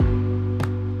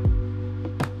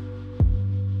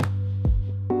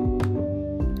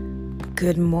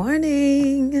Good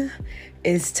morning.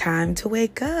 It's time to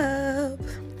wake up.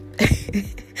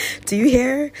 Do you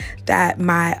hear that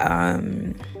my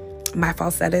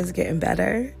falsetto is getting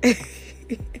better?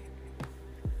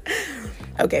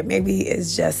 Okay, maybe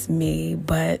it's just me,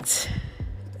 but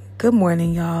good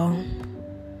morning, y'all.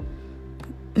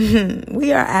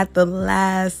 We are at the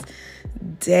last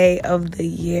day of the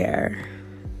year.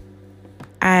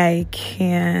 I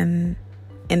can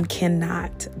and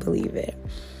cannot believe it.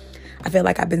 I feel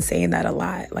like I've been saying that a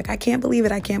lot. Like, I can't believe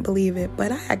it,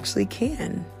 but I actually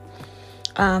can.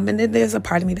 And then there's a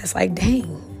part of me that's like,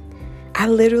 dang, I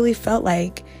literally felt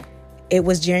like it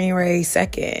was January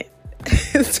 2nd,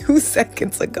 2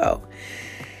 seconds ago.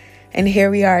 And here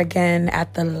we are again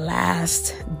at the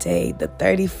last day, the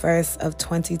 31st of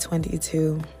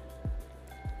 2022.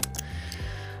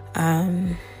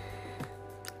 I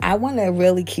want to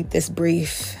really keep this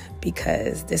brief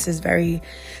because this is very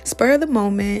spur of the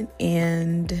moment.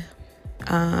 And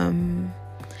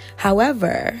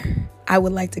however, I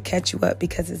would like to catch you up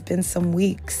because it's been some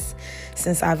weeks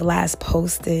since I've last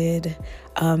posted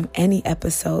any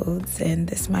episodes. And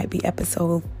this might be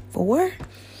episode 4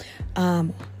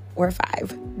 or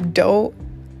 5. Don't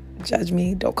judge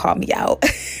me. Don't call me out.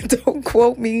 Don't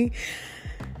quote me.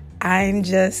 I'm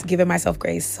just giving myself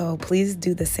grace. So please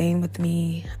do the same with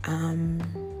me.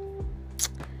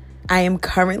 I am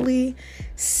currently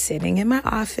sitting in my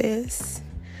office.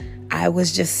 I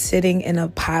was just sitting in a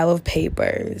pile of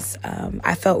papers.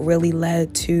 I felt really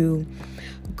led to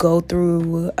go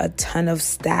through a ton of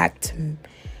stacked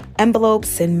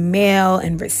envelopes and mail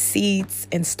and receipts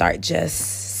and start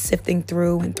just sifting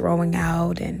through and throwing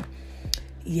out. And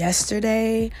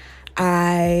yesterday,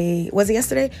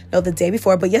 the day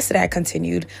before, but yesterday I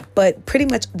continued. But pretty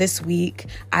much this week,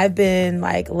 I've been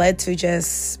led to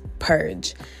just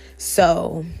purge.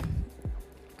 So,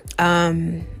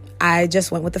 I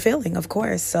just went with the feeling, of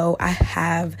course. So I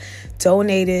have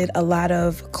donated a lot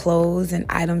of clothes and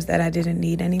items that I didn't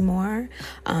need anymore.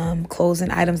 Clothes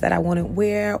and items that I wouldn't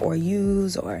wear or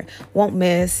use or won't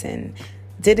miss and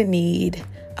didn't need.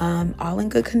 All in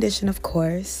good condition, of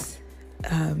course.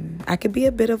 I could be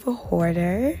a bit of a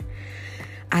hoarder.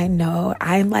 I know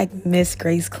I'm like Miss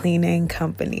Grace Cleaning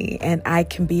Company and I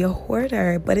can be a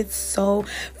hoarder, but it's so,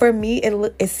 for me,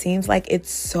 it seems like it's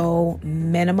so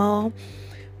minimal,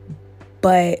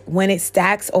 but when it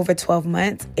stacks over 12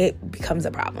 months, it becomes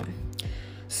a problem.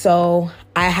 So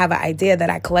I have an idea that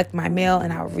I collect my mail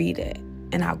and I'll read it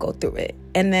and I'll go through it.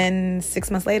 And then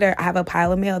 6 months later, I have a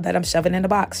pile of mail that I'm shoving in a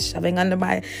box, shoving under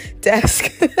my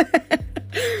desk.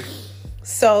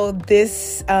 So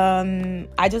this,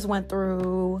 I just went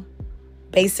through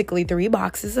basically 3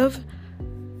 boxes of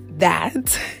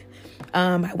that.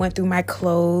 I went through my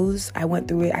clothes.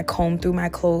 I combed through my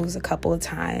clothes a couple of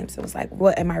times. It was like,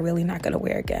 what am I really not going to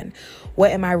wear again?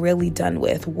 What am I really done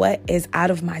with? What is out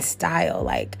of my style?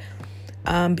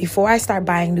 Before I start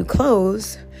buying new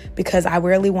clothes, because I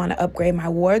really want to upgrade my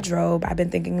wardrobe. I've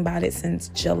been thinking about it since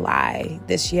July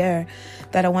this year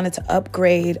that I wanted to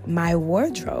upgrade my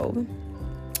wardrobe.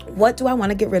 What do I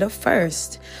want to get rid of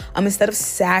first? Instead of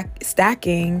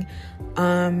stacking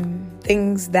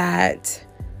things that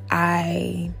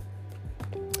I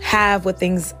have with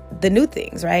the new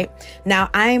things, right? Now,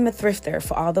 I'm a thrifter.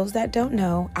 For all those that don't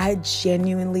know, I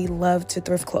genuinely love to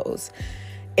thrift clothes.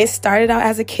 It started out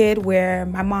as a kid where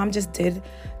my mom just did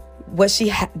what she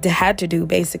had to do,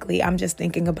 basically. I'm just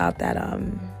thinking about that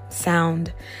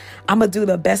sound. I'm going to do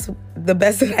the best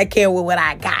that I can with what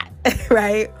I got,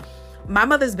 right? My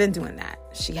mother's been doing that.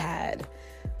 She had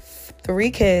 3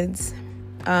 kids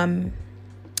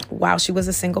while she was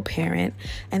a single parent.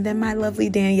 And then my lovely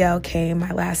Danielle came,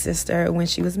 my last sister, when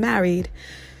she was married.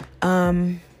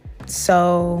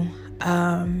 So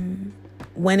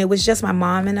when it was just my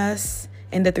mom and us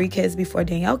and the 3 kids before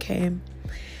Danielle came,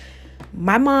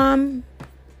 my mom,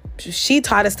 she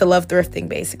taught us to love thrifting,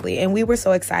 basically. And we were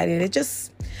so excited.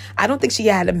 I don't think she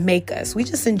had to make us. We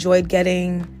just enjoyed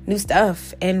getting new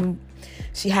stuff. And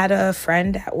she had a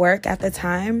friend at work at the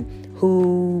time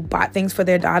who bought things for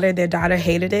their daughter. Their daughter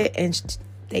hated it, and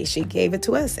she gave it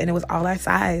to us, and it was all our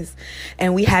size.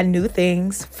 And we had new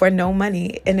things for no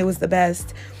money, and it was the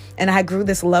best. And I grew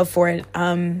this love for it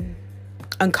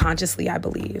unconsciously, I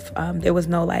believe. There was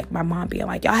no my mom being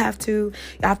like, y'all have to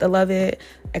love it,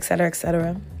 et cetera, et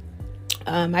cetera.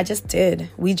 I just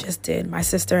did. We just did. My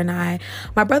sister and I.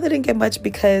 My brother didn't get much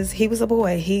because he was a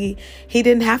boy. He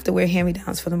didn't have to wear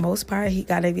hand-me-downs for the most part. He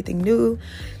got everything new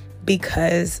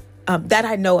because that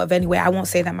I know of anyway. I won't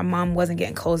say that my mom wasn't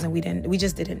getting clothes and we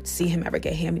just didn't see him ever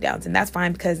get hand-me-downs. And that's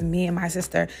fine, because me and my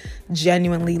sister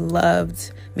genuinely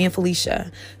loved, me and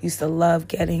Felicia used to love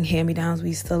getting hand-me-downs. We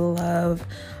used to love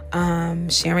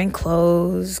sharing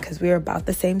clothes because we were about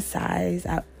the same size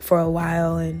for a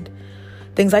while and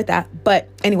things like that. But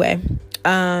anyway,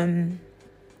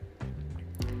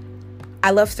 I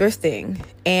love thrifting,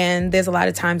 and there's a lot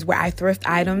of times where I thrift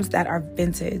items that are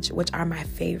vintage, which are my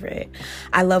favorite.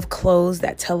 I love clothes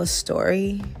that tell a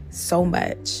story so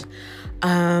much.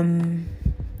 I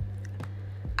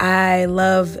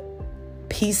love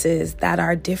pieces that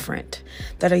are different,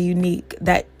 that are unique,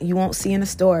 that you won't see in a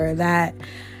store, that,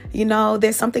 you know,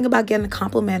 there's something about getting a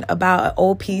compliment about an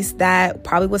old piece that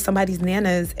probably was somebody's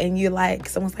nana's, and you're like,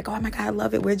 someone's like, oh my God, I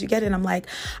love it. Where'd you get it? And I'm like,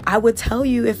 I would tell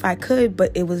you if I could,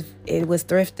 but it was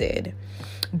thrifted.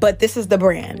 But this is the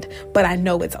brand, but I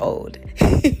know it's old.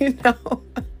 You know,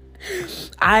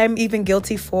 I'm even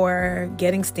guilty for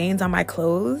getting stains on my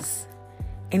clothes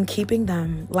and keeping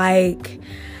them. Like,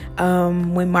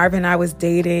 when Marvin and I was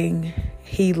dating,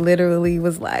 he literally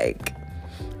was like,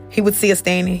 he would see a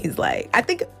stain and he's like, I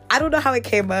don't know how it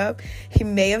came up. He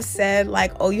may have said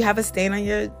like, oh, you have a stain on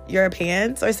your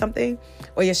pants or something,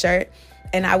 or your shirt.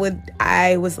 And I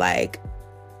was like,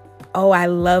 oh, I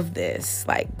love this.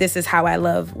 Like, this is how I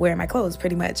love wearing my clothes,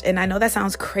 pretty much. And I know that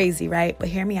sounds crazy, right? But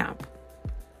hear me out.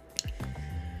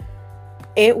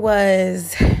 It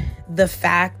was the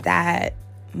fact that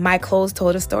my clothes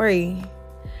told a story.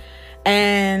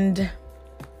 And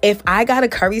if I got a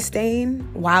curry stain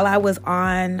while I was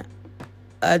on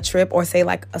a trip, or say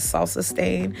like a salsa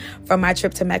stain from my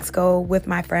trip to Mexico with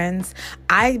my friends,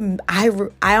 I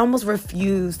almost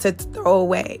refused to throw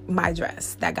away my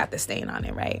dress that got the stain on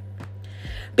it, right?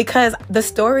 Because the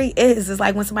story is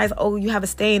like, when somebody's, oh, you have a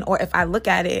stain, or if I look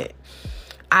at it,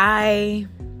 I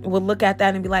would look at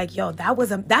that and be like, yo,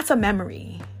 that's a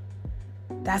memory.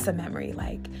 That's a memory.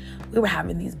 Like, we were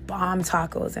having these bomb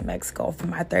tacos in Mexico for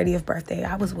my 30th birthday.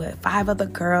 I was with 5 other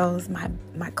girls, my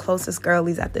closest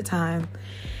girlies at the time.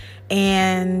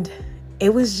 And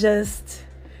it was just,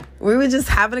 we were just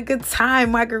having a good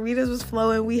time. Margaritas was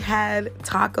flowing. We had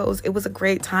tacos. It was a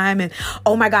great time. And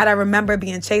oh my God, I remember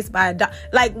being chased by a dog.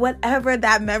 Like, whatever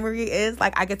that memory is,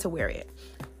 like, I get to wear it.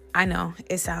 I know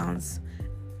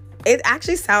it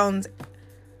actually sounds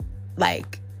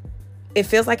like, it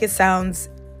feels like it sounds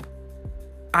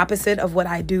opposite of what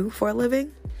I do for a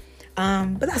living.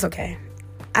 But that's okay.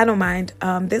 I don't mind.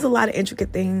 There's a lot of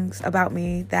intricate things about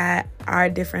me that are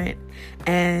different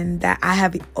and that I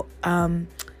have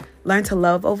learned to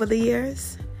love over the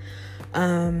years.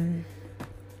 So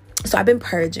I've been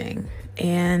purging,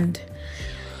 and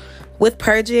with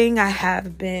purging, I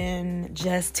have been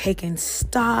just taking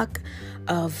stock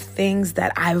of things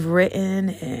that I've written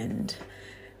and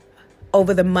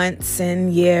over the months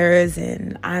and years,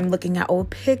 and I'm looking at old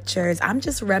pictures. I'm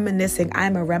just reminiscing.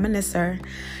 I'm a reminiscer.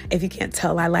 If you can't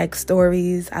tell, I like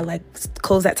stories. I like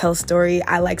clothes that tell a story.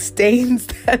 I like stains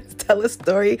that tell a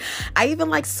story. I even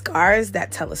like scars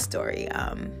that tell a story.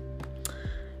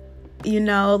 You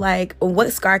know, like,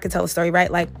 what scar could tell a story,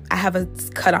 right? Like, I have a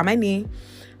cut on my knee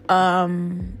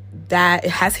that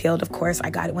has healed, of course. I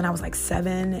got it when I was like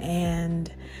 7, and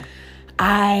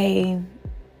I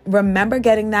remember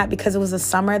getting that because it was a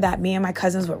summer that me and my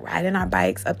cousins were riding our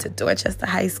bikes up to Dorchester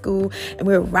High School, and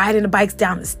we were riding the bikes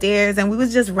down the stairs, and we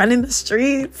was just running the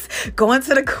streets, going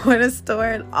to the corner store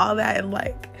and all that. And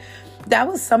like, that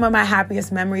was some of my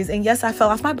happiest memories. And yes, I fell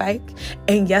off my bike,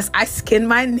 and yes, I skinned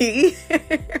my knee.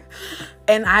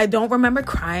 And I don't remember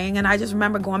crying, and I just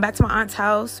remember going back to my aunt's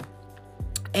house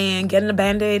and getting a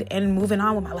Band-Aid and moving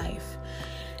on with my life.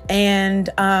 And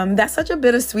that's such a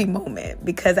bittersweet moment,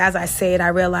 because as I say it, I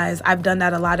realize I've done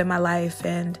that a lot in my life,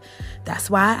 and that's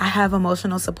why I have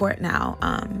emotional support now.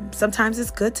 Sometimes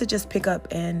it's good to just pick up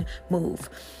and move,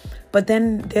 but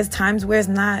then there's times where it's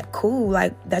not cool,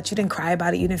 like that you didn't cry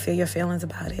about it, you didn't feel your feelings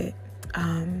about it,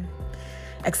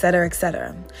 etc.,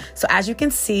 etc. So as you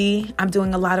can see, I'm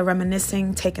doing a lot of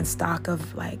reminiscing, taking stock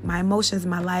of like my emotions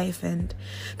in my life. And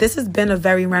this has been a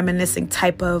very reminiscing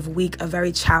type of week, a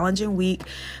very challenging week,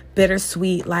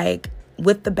 bittersweet. Like,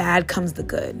 with the bad comes the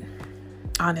good,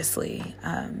 honestly.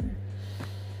 And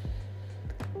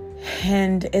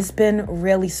it's been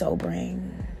really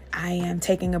sobering. I am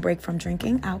taking a break from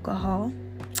drinking alcohol.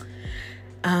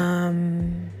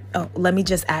 Oh, let me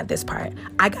just add this part.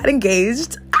 I got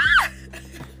engaged.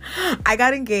 I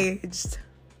got engaged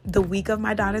the week of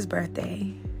my daughter's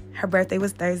birthday. Her birthday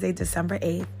was Thursday, December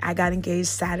 8th. I got engaged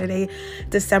Saturday,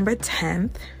 December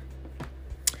 10th.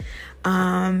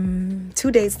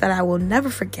 2 dates that I will never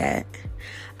forget.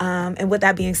 And with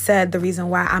that being said, the reason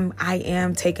why I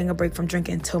am taking a break from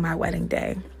drinking until my wedding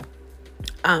day.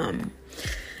 And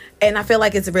I feel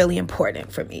like it's really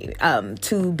important for me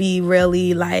to be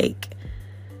really like,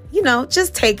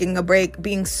 just taking a break,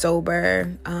 being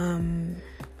sober.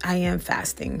 I am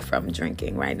fasting from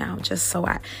drinking right now just so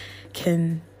I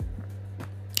can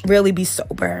really be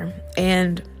sober.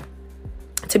 And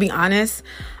to be honest,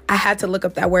 I had to look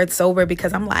up that word sober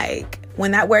because I'm like,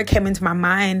 when that word came into my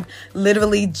mind,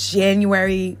 literally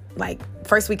January, like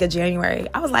first week of January,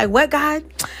 I was like, what, God?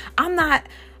 I'm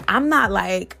not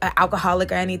like an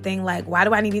alcoholic or anything. Like, why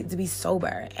do I need to be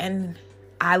sober? And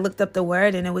I looked up the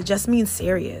word and it would just mean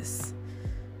serious,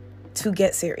 to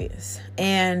get serious.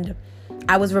 And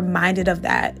I was reminded of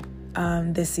that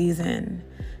this season.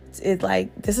 It's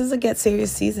like, this is a get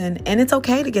serious season, and it's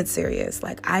okay to get serious.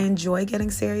 Like, I enjoy getting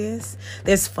serious.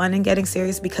 There's fun in getting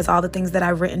serious because all the things that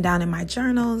I've written down in my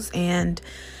journals and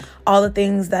all the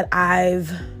things that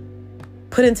I've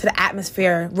put into the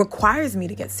atmosphere requires me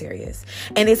to get serious,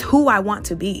 and it's who I want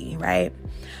to be, right?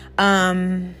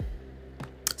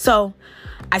 So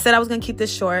I said I was going to keep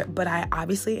this short, but I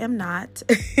obviously am not.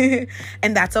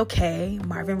 And that's okay.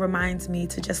 Marvin reminds me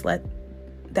to just let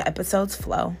the episodes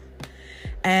flow.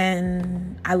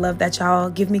 And I love that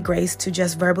y'all give me grace to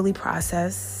just verbally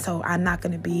process. So I'm not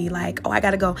going to be like, oh, I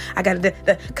got to go. I got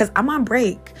to, because I'm on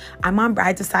break.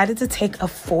 I decided to take a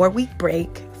 4-week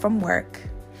break from work,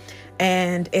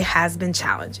 and it has been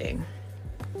challenging.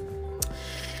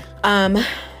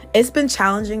 It's been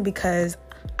challenging because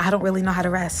I don't really know how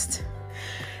to rest.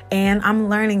 And I'm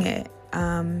learning it.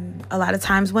 A lot of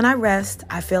times when I rest,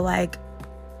 I feel like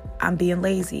I'm being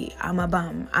lazy. I'm a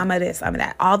bum. I'm a this, I'm a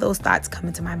that. All those thoughts come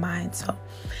into my mind. So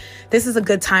this is a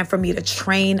good time for me to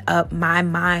train up my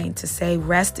mind to say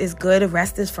rest is good.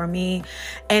 Rest is for me.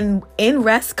 And in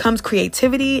rest comes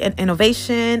creativity and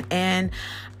innovation. And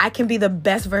I can be the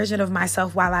best version of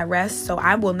myself while I rest. So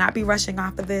I will not be rushing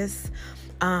off of this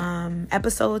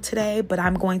episode today, but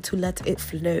I'm going to let it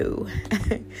flow.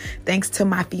 Thanks to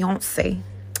my fiance.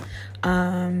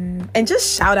 And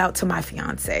just shout out to my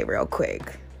fiance real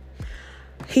quick.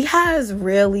 He has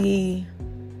really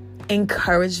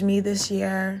encouraged me this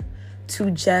year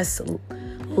to just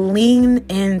lean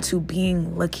into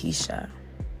being Lakeisha.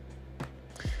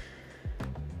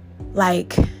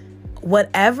 Like,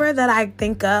 whatever that I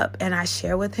think up and I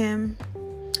share with him,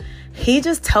 he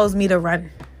just tells me to run.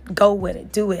 Go with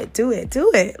it. Do it. Do it.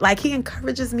 Do it. Like, he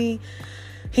encourages me.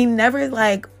 He never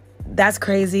like, that's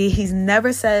crazy. He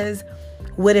never says,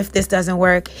 what if this doesn't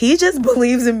work? He just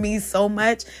believes in me so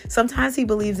much. Sometimes he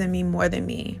believes in me more than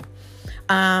me.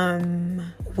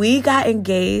 We got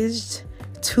engaged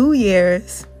 2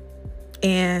 years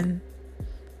and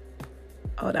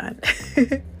hold on.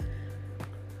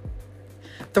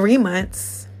 3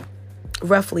 months,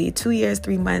 roughly 2 years,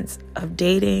 3 months of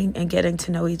dating and getting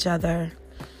to know each other.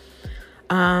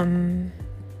 I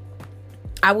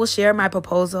will share my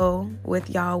proposal with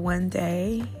y'all one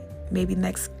day, maybe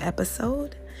next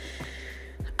episode.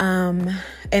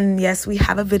 And yes, we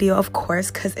have a video, of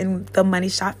course, because in the Money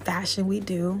Shot fashion we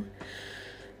do.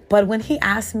 But when he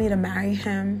asked me to marry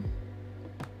him,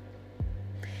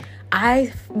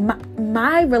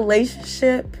 my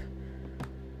relationship,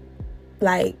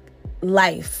 like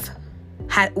life,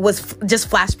 was just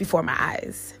flashed before my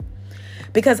eyes.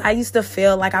 Because I used to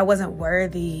feel like I wasn't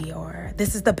worthy, or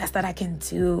this is the best that I can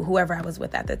do, whoever I was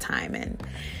with at the time. And,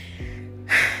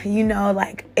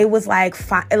 like, it was like,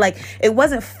 it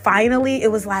wasn't finally, it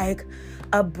was like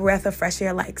a breath of fresh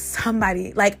air. Like,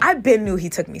 somebody, like, I knew he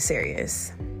took me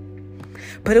serious.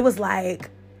 But it was like,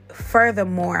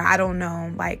 furthermore, I don't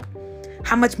know, like,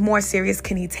 how much more serious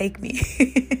can he take me?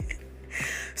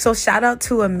 So shout out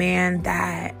to a man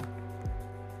that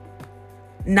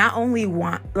not only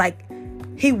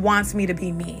he wants me to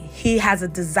be me. He has a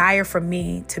desire for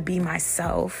me to be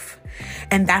myself.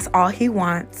 And that's all he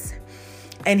wants.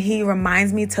 And he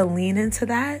reminds me to lean into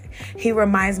that. He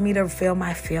reminds me to feel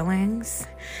my feelings.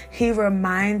 He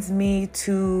reminds me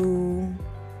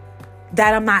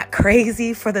that I'm not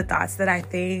crazy for the thoughts that I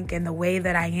think and the way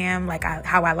that I am. Like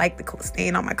how I like the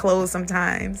stain on my clothes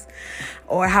sometimes.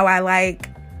 Or how I like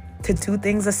to do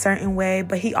things a certain way.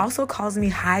 But he also calls me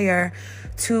higher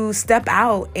to step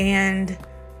out and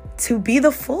to be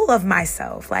the full of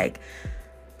myself, like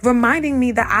reminding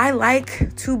me that I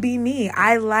like to be me.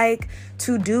 I like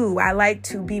to do. I like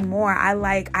to be more. I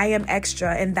am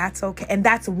extra, and that's okay. And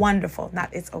that's wonderful.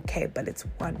 Not it's okay, but it's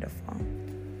wonderful.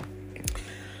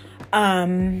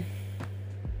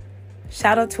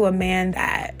 Shout out to a man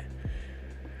that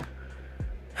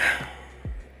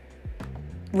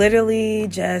literally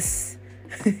just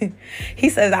He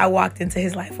says I walked into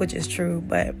his life, which is true,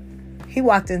 but he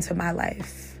walked into my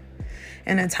life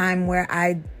in a time where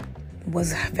I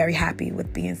was very happy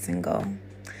with being single.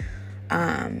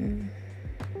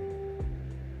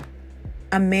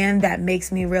 A man that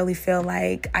makes me really feel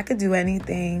like I could do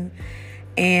anything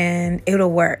and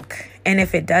it'll work. And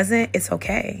if it doesn't, it's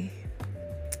okay.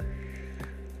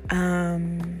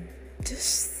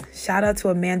 Just shout out to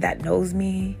a man that knows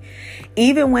me.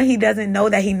 Even when he doesn't know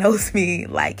that he knows me,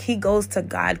 like he goes to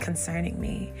God concerning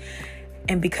me.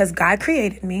 And because God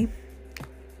created me,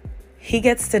 he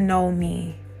gets to know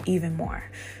me even more.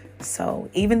 So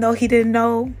even though he didn't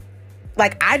know,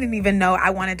 like I didn't even know I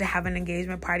wanted to have an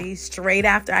engagement party straight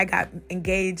after I got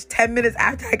engaged, 10 minutes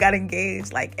after I got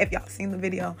engaged. Like if y'all seen the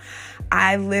video,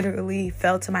 I literally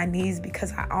fell to my knees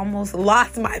because I almost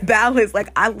lost my balance. Like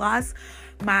I lost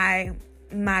my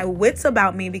wits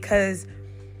about me because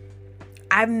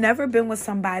I've never been with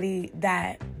somebody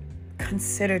that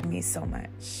considered me so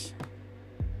much.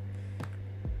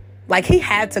 Like he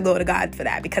had to go to God for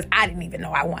that because I didn't even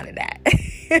know I wanted that.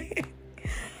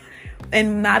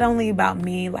 And not only about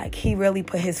me, like he really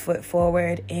put his foot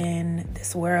forward in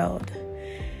this world.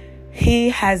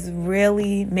 He has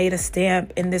really made a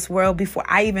stamp in this world before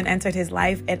I even entered his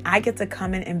life, and I get to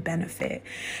come in and benefit.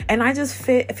 And I just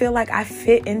feel like I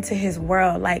fit into his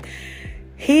world. Like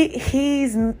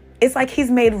it's like he's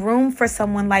made room for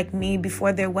someone like me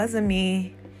before there was a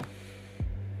me.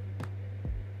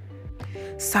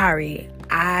 Sorry,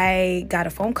 I got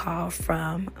a phone call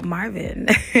from Marvin.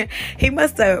 His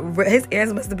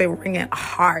ears must have been ringing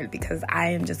hard because I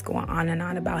am just going on and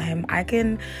on about him.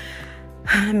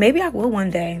 Maybe I will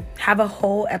one day have a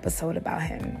whole episode about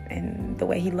him and the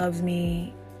way he loves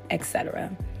me, etc.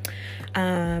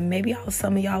 Maybe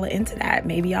some of y'all are into that.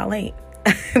 Maybe y'all ain't,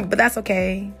 but that's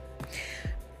okay.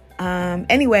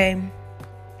 Anyway,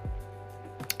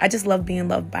 I just love being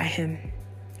loved by him.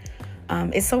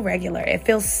 It's so regular. It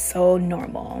feels so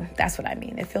normal. That's what I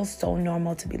mean. It feels so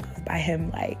normal to be loved by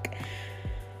him. Like,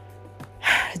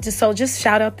 just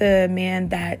shout out the man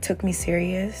that took me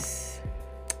serious.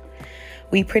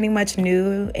 We pretty much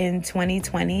knew in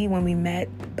 2020 when we met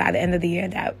by the end of the year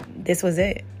that this was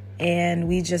it. And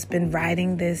we just been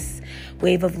riding this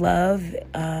wave of love,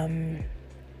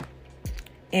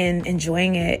 and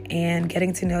enjoying it and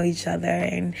getting to know each other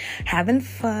and having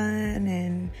fun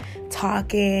and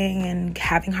talking and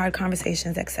having hard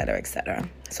conversations, etc., etc.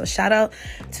 So shout out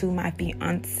to my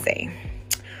fiance.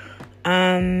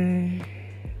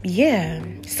 Yeah.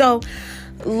 So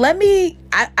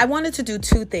I wanted to do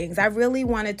two things. I really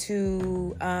wanted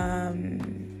to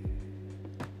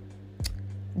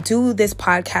do this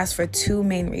podcast for two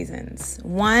main reasons.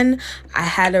 One, I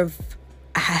had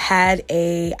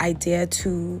a idea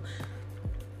to,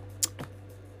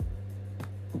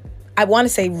 I want to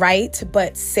say write,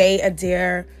 but say a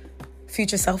dear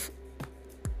future self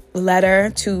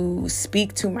letter to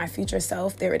speak to my future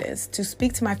self. There it is. To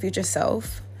speak to my future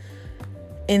self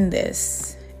in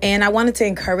this. And I wanted to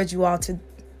encourage you all to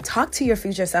talk to your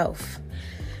future self.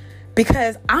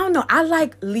 Because I don't know, I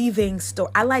like leaving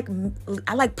I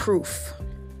like proof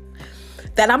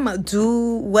that I'm going to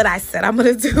do what I said I'm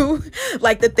going to do.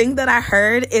 Like the thing that I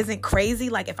heard isn't crazy.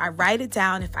 Like if I write it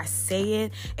down, if I say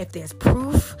it, if there's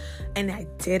proof and I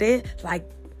did it, like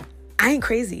I ain't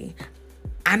crazy.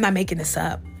 I'm not making this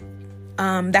up.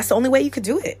 That's the only way you could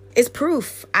do it. It's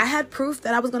proof. I had proof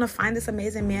that I was going to find this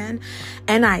amazing man.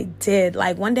 And I did.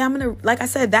 Like one day I'm going to, like I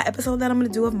said, that episode that I'm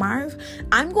going to do of Marv,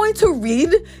 I'm going to read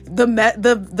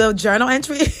the journal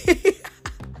entry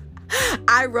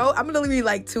I wrote. I'm going to read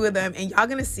like two of them and y'all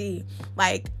going to see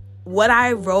like what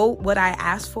I wrote, what I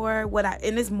asked for,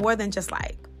 and it's more than just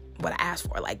like what I asked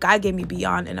for. Like God gave me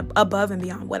beyond and above and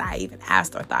beyond what I even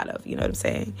asked or thought of. You know what I'm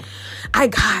saying? I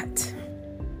got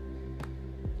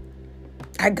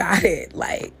it.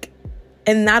 Like,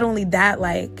 and not only that,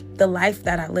 like the life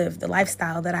that I live, the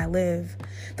lifestyle that I live,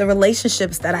 the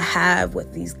relationships that I have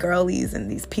with these girlies and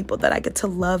these people that I get to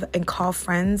love and call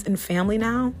friends and family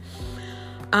now.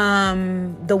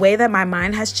 The way that my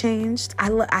mind has changed, I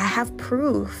have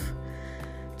proof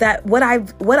that what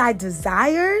I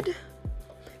desired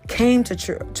came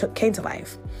to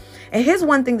life. And here's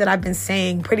one thing that I've been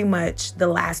saying pretty much the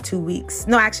last 2 weeks.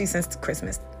 No, actually since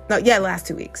Christmas. No, yeah, the last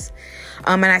 2 weeks.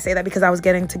 And I say that because I was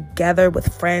getting together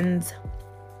with friends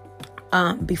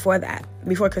before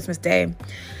Christmas Day.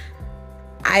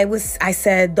 I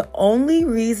said the only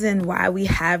reason why we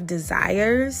have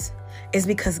desires is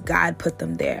because God put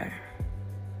them there.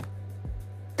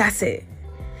 That's it.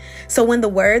 So when the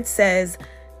word says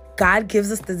God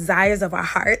gives us the desires of our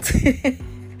heart,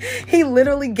 he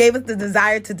literally gave us the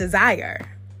desire to desire.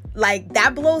 Like,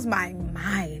 that blows my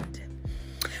mind.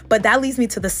 But that leads me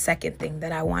to the second thing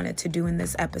that I wanted to do in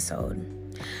this episode.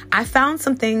 I found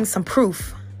some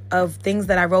proof of things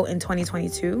that I wrote in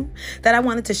 2022 that I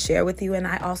wanted to share with you. And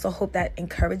I also hope that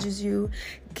encourages you,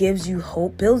 gives you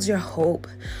hope, builds your hope,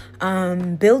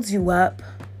 builds you up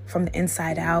from the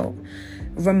inside out,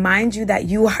 reminds you that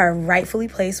you are rightfully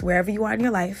placed wherever you are in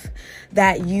your life,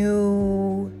 that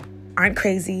you aren't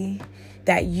crazy,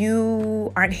 that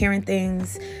you aren't hearing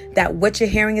things, that what you're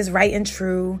hearing is right and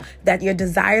true, that your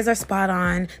desires are spot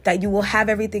on, that you will have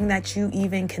everything that you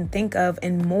even can think of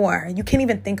and more. You can't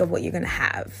even think of what you're going to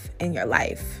have in your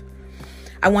life.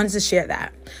 I wanted to share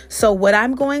that. So what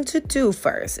I'm going to do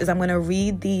first is I'm going to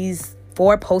read these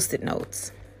 4 Post-it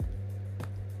notes.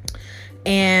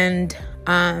 And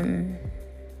I'm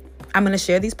going to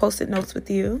share these Post-it notes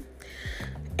with you.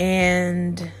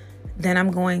 And then I'm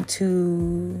going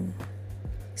to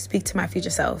speak to my future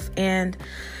self. And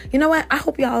you know what? I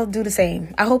hope y'all do the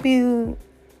same. I hope you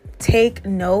take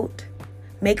note,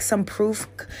 make some proof,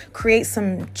 create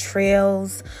some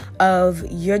trails of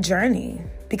your journey.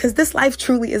 Because this life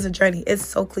truly is a journey. It's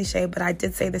so cliche, but I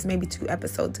did say this maybe 2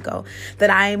 episodes ago that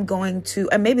I am going to,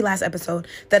 and maybe last episode,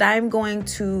 that I am going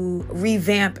to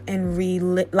revamp and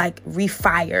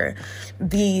refire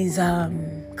these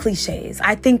cliches.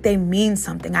 I think they mean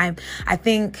something. I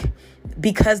think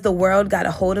because the world got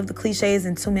a hold of the cliches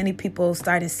and too many people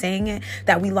started saying it,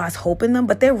 that we lost hope in them,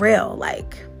 but they're real.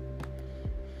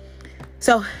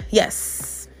 So yes.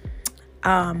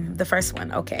 The first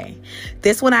one, okay.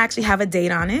 This one I actually have a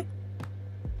date on it.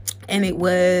 And it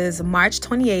was March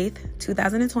 28th,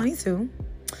 2022.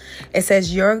 It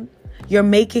says you're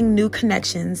making new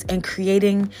connections and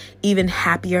creating even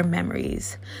happier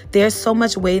memories. There's so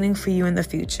much waiting for you in the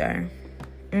future.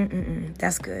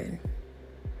 That's good.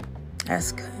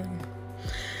 That's good.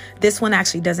 This one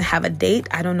actually doesn't have a date.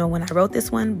 I don't know when I wrote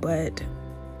this one, but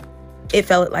it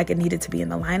felt like it needed to be in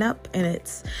the lineup. And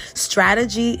it's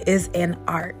strategy is an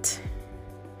art.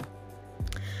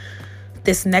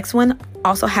 This next one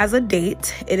also has a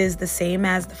date. It is the same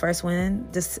as the first one,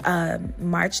 this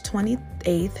March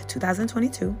 28th,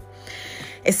 2022.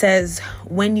 It says,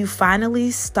 when you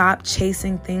finally stop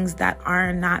chasing things that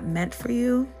are not meant for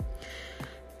you,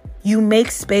 you make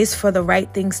space for the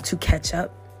right things to catch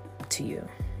up to you.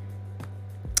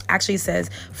 Actually, it says,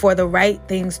 for the right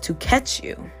things to catch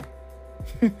you.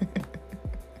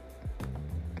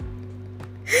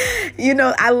 You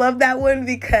know, I love that one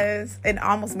because it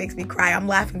almost makes me cry. I'm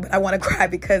laughing, but I want to cry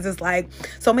because it's like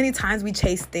so many times we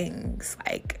chase things.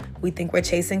 Like, we think we're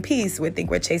chasing peace. We think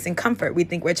we're chasing comfort. We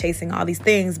think we're chasing all these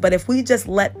things. But if we just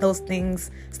let those things,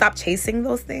 stop chasing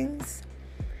those things,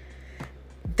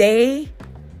 they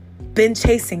been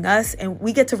chasing us, and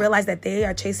we get to realize that they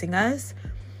are chasing us,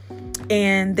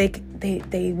 and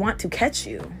they want to catch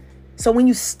you. So when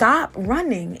you stop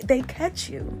running, they catch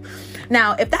you.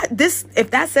 Now, if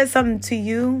that says something to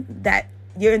you that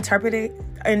you're interpreting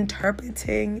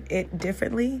it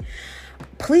differently,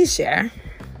 please share.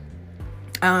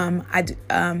 My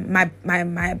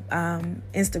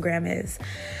Instagram is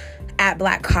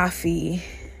 @BlackCoffee.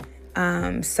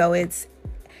 So it's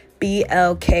BLKKCOFFEE.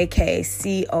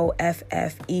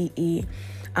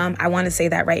 I want to say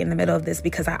that right in the middle of this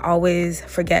because I always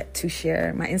forget to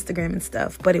share my Instagram and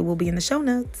stuff, but it will be in the show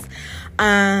notes.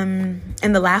 And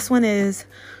the last one is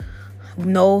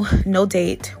no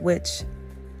date, which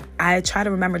I try to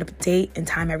remember to date and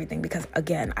time everything because,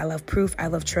 again, I love proof, I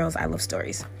love trails, I love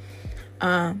stories.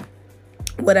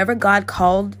 Whatever God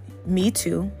called me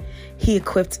to, He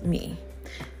equipped me.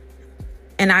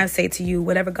 And I say to you,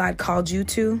 whatever God called you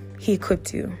to, He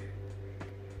equipped you.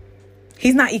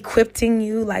 He's not equipping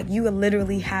you. Like, you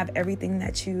literally have everything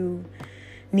that you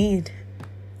need.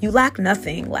 You lack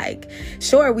nothing. Like,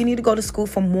 sure, we need to go to school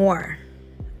for more,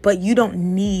 but you don't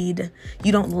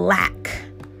lack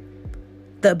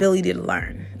the ability to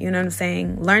learn. You know what I'm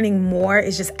saying? Learning more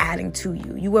is just adding to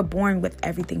you. You were born with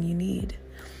everything you need.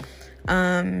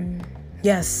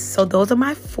 Yes. So those are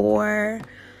my 4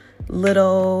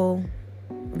 little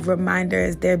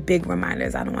reminders. They're big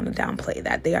reminders. I don't want to downplay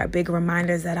that. They are big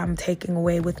reminders that I'm taking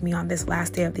away with me on this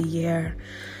last day of the year.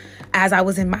 As I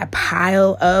was in my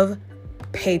pile of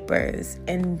papers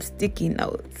and sticky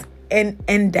notes and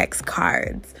index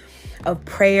cards of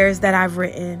prayers that I've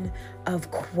written,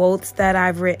 of quotes that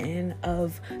I've written,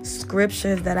 of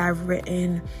scriptures that I've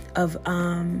written, of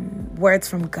words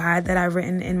from God that I've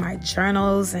written in my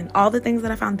journals, and all the things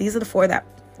that I found. These are the 4 that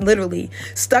literally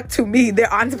stuck to me.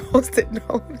 They're on Post-it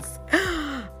notes.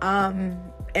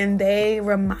 And they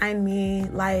remind me,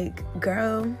 like,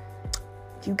 girl,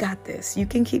 You got this. You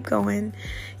can keep going.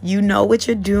 You know what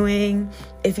you're doing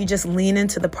if you just lean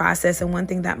into the process. And one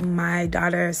thing that my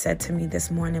daughter said to me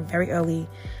this morning very early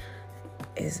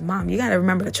is, Mom, you got to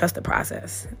remember to trust the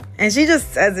process. And she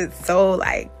just says it so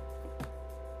like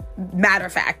matter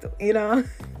of fact, you know.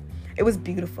 It was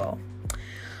beautiful.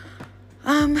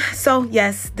 So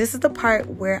yes, this is the part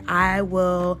where I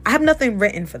have nothing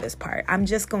written for this part. I'm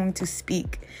just going to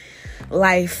speak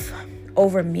life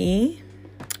over me.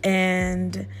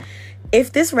 And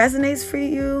if this resonates for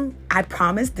you, I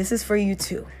promise this is for you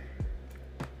too.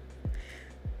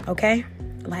 Okay?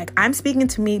 Like, I'm speaking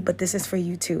to me, but this is for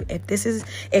you too.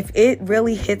 If it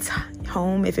really hits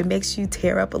home, if it makes you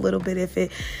tear up a little bit,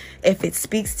 if it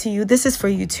speaks to you, this is for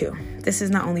you too. This is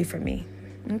not only for me.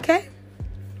 Okay?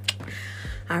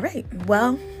 All right.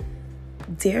 Well,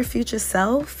 dear future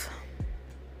self,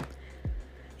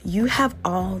 you have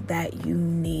all that you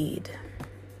need.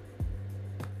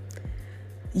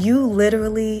 You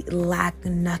literally lack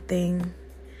nothing.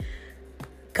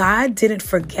 God didn't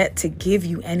forget to give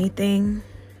you anything.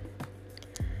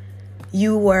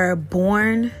 You were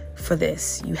born for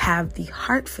this. You have the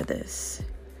heart for this.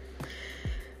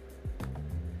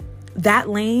 That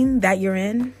lane that you're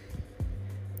in,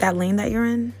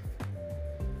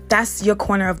 that's your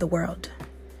corner of the world.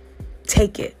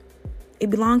 Take it. It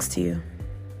belongs to you.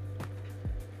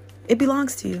 It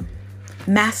belongs to you.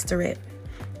 Master it.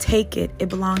 Take it. It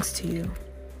belongs to you.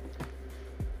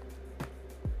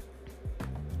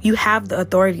 You have the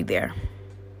authority there.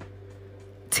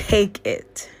 Take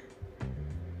it.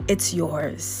 It's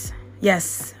yours.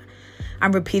 Yes,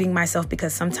 I'm repeating myself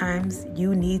because sometimes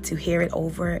you need to hear it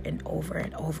over and over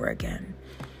and over again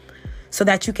so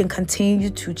that you can continue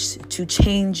to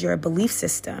change your belief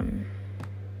system.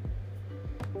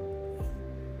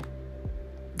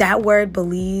 That word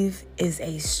believe is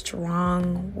a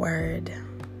strong word.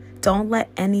 Don't let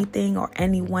anything or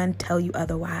anyone tell you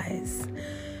otherwise.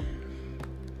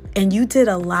 And you did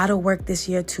a lot of work this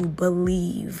year to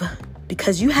believe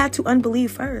because you had to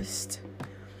unbelieve first.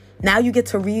 Now you get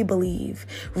to re-believe,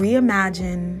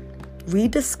 reimagine,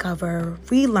 rediscover,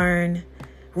 relearn,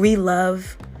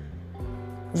 relove,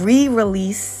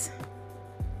 re-release,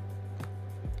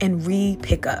 and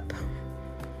re-pick up.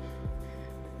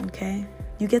 Okay?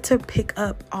 You get to pick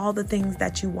up all the things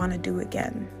that you want to do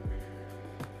again.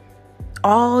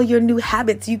 All your new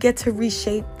habits, you get to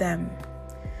reshape them.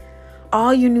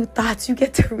 All your new thoughts, you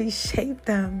get to reshape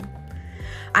them.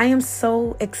 I am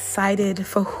so excited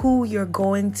for who you're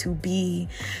going to be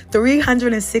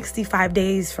 365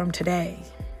 days from today.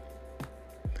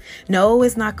 No,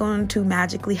 it's not going to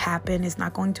magically happen. It's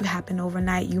not going to happen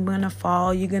overnight. You're going to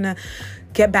fall. You're going to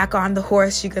get back on the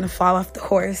horse. You're going to fall off the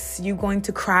horse. You're going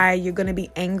to cry. You're going to be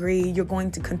angry. You're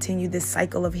going to continue this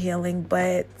cycle of healing.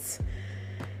 But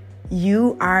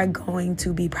you are going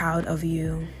to be proud of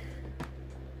you.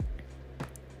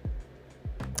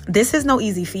 This is no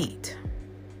easy feat.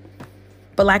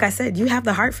 But like I said, you have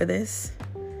the heart for this.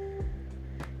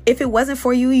 If it wasn't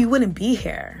for you, you wouldn't be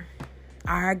here.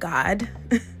 Our God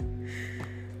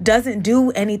doesn't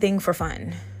do anything for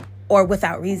fun or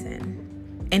without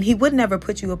reason. And he would never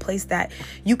put you a place that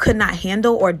you could not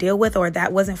handle or deal with or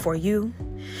that wasn't for you.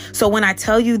 So when I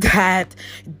tell you that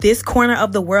this corner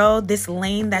of the world, this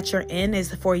lane that you're in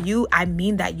is for you, I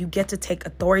mean that you get to take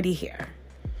authority here.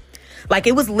 Like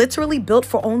it was literally built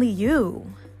for only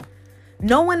you.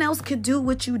 No one else could do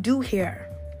what you do here.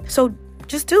 So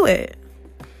just do it.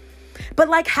 But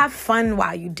like have fun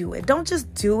while you do it. Don't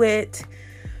just do it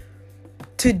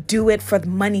to do it for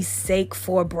money's sake,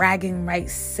 for bragging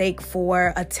rights sake,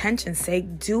 for attention's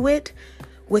sake. Do it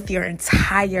with your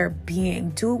entire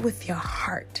being. Do it with your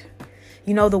heart.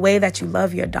 You know, the way that you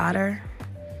love your daughter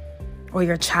or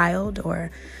your child,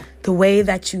 or the way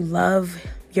that you love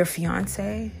your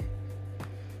fiance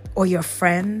or your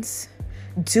friends.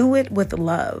 Do it with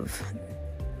love.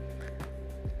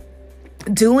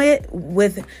 Do it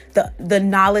with the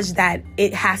knowledge that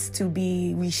it has to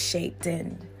be reshaped,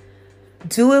 and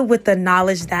do it with the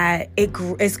knowledge that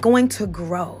it's going to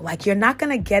grow. Like you're not going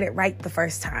to get it right the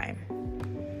first time.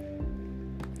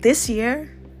 This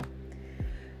year,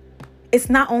 it's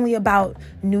not only about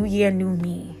new year, new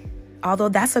me, although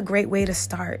that's a great way to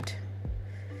start.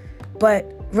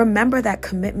 But remember that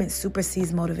commitment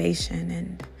supersedes motivation.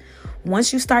 And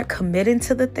once you start committing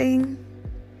to the thing,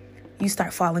 you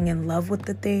start falling in love with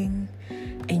the thing,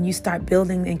 and you start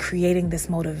building and creating this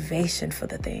motivation for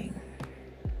the thing.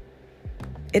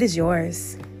 It is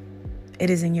yours. It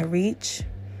is in your reach.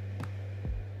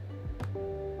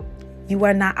 You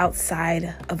are not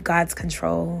outside of God's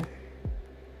control.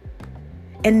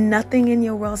 And nothing in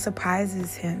your world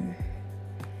surprises him.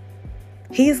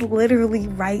 He is literally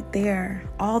right there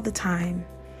all the time,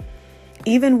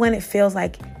 even when it feels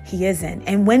like he isn't.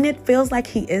 And when it feels like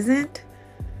he isn't,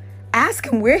 ask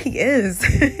him where he is.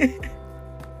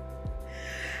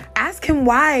 Ask him,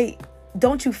 why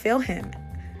don't you feel him?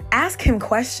 Ask him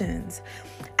questions.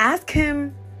 Ask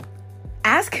him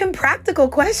practical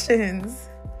questions.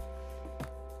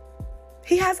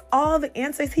 He has all the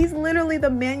answers. He's literally the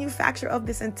manufacturer of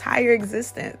this entire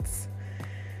existence.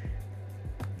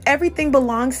 Everything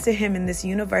belongs to him in this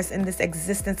universe, in this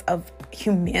existence of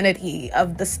humanity,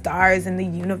 of the stars in the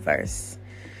universe.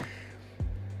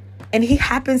 And he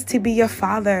happens to be your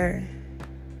father.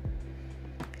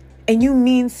 And you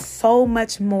mean so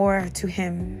much more to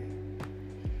him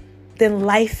than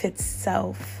life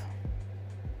itself.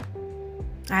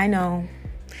 I know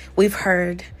we've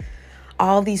heard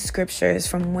all these scriptures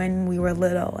from when we were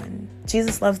little, and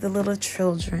Jesus loves the little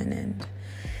children, and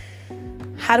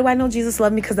how do I know Jesus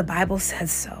loved me? Because the Bible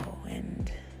says so,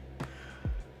 and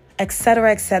et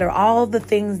cetera, all the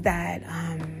things that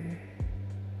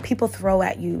people throw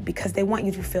at you because they want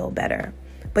you to feel better.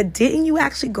 But didn't you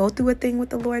actually go through a thing with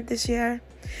the Lord this year?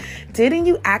 Didn't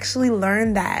you actually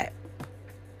learn that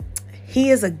he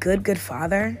is a good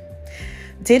father?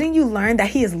 Didn't you learn that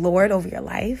he is Lord over your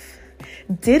life?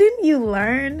 Didn't you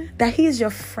learn that he is your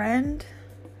friend?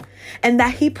 And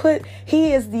that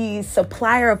he is the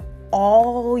supplier of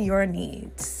all your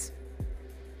needs?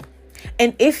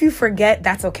 And if you forget,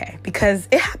 that's okay, because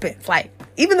it happens. Like,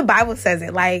 even the Bible says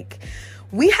it. Like,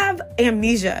 we have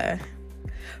amnesia.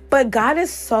 But God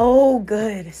is so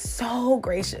good, so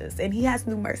gracious, and he has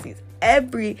new mercies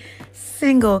every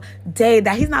single day,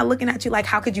 that he's not looking at you like,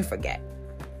 how could you forget?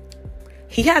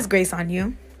 He has grace on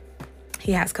you.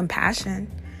 He has compassion.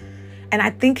 And I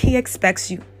think he expects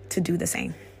you to do the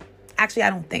same. Actually,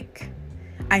 I don't think.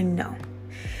 I know.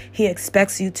 He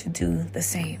expects you to do the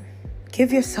same.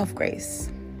 Give yourself grace.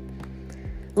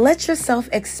 Let yourself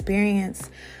experience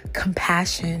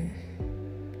compassion.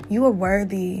 You are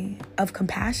worthy of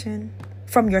compassion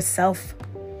from yourself.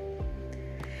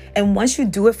 And once you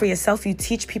do it for yourself, you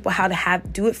teach people how to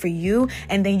do it for you.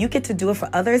 And then you get to do it for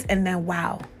others. And then,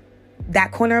 wow,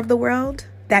 that corner of the world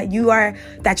that you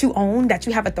own, that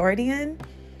you have authority in,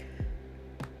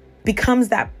 becomes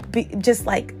just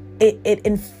like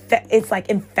it's like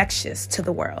infectious to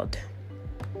the world.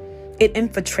 It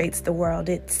infiltrates the world.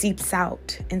 It seeps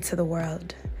out into the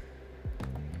world.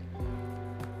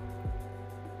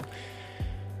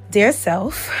 Dear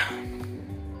self,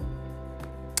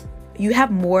 you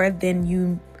have more than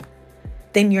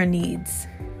your needs.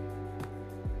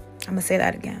 I'm gonna say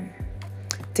that again.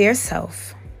 Dear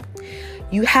self,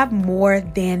 you have more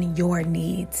than your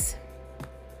needs.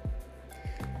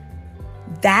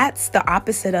 That's the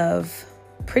opposite of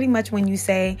pretty much when you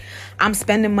say, I'm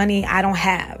spending money I don't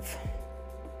have.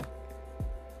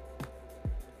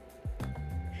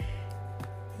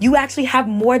 You actually have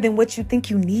more than what you think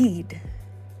you need.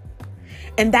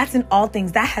 And that's in all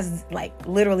things. That has like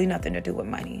literally nothing to do with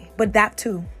money, but that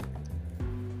too.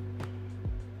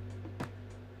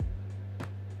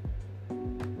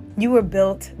 You were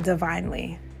built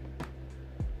divinely.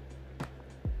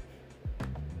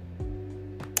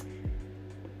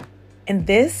 And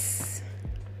this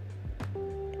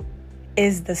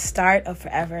is the start of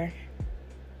forever.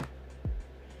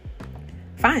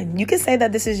 Fine, you can say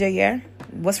that this is your year.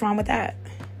 What's wrong with that?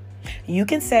 You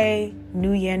can say,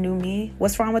 new year, new me.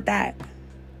 What's wrong with that?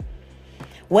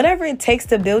 Whatever it takes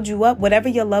to build you up, whatever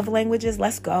your love language is,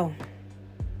 let's go.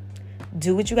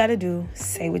 Do what you got to do.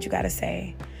 Say what you got to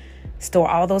say. Store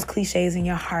all those cliches in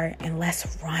your heart and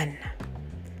let's run.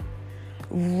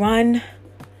 Run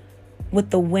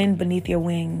with the wind beneath your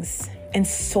wings and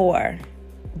soar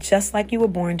just like you were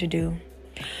born to do.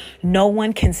 No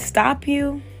one can stop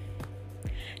you.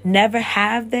 Never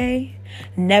have they.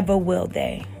 Never will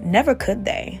they. Never could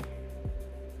they.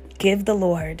 Give the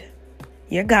Lord,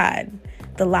 your God,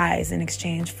 the lies in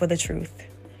exchange for the truth.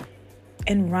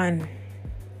 And run.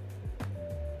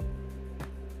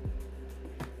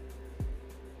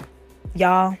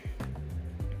 Y'all,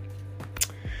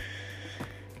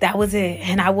 that was it.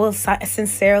 And I will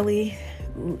sincerely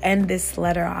end this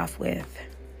letter off with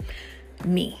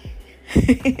me.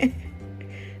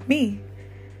 Me.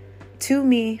 To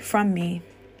me, from me.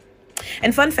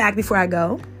 And fun fact before I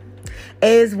go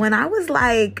is when I was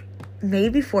like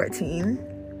maybe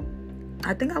 14,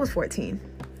 I think I was 14.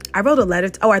 I wrote a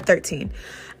letter, or 13.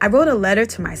 I wrote a letter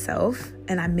to myself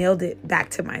and I mailed it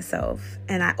back to myself.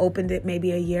 And I opened it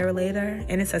maybe a year later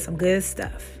and it said some good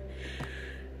stuff.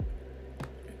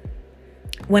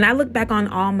 When I look back on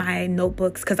all my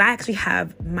notebooks, because I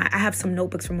have some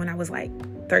notebooks from when I was like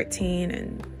 13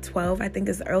 and 12, I think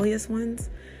is the earliest ones.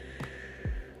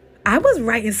 I was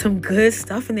writing some good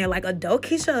stuff in there. Like, adult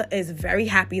Keisha is very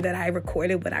happy that I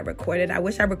recorded what I recorded. I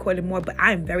wish I recorded more, but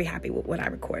I am very happy with what I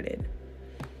recorded.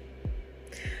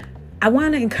 I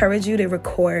want to encourage you to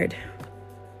record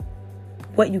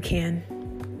what you can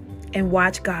and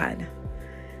watch God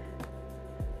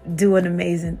do an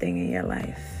amazing thing in your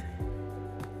life.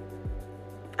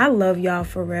 I love y'all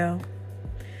for real.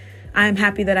 I am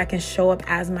happy that I can show up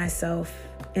as myself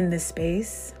in this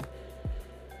space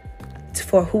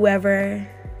for whoever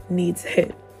needs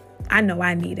it. I know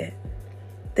I need it.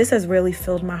 This has really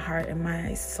filled my heart and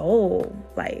my soul.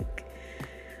 Like,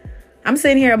 I'm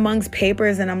sitting here amongst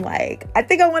papers and I'm like, I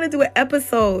think I want to do an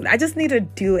episode. I just need to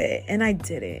do it. And I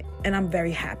did it. And I'm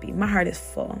very happy. My heart is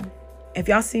full. If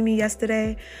y'all see me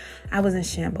yesterday, I was in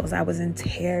shambles. I was in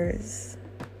tears.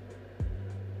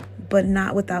 But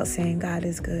not without saying God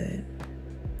is good.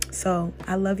 So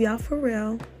I love y'all for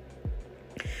real.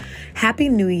 Happy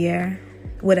New Year.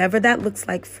 Whatever that looks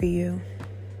like for you.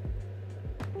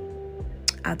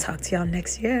 I'll talk to y'all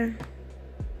next year.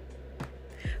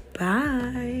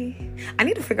 Bye. I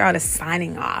need to figure out a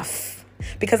signing off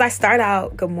because I start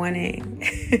out good morning.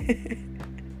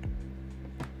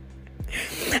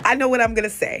 I know what I'm going to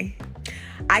say.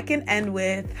 I can end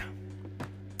with,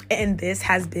 and this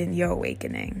has been your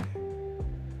awakening.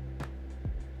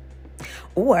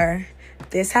 Or,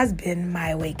 this has been my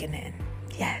awakening.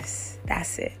 Yes,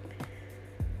 that's it.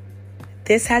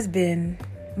 This has been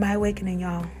my awakening,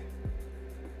 y'all.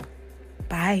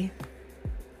 Bye.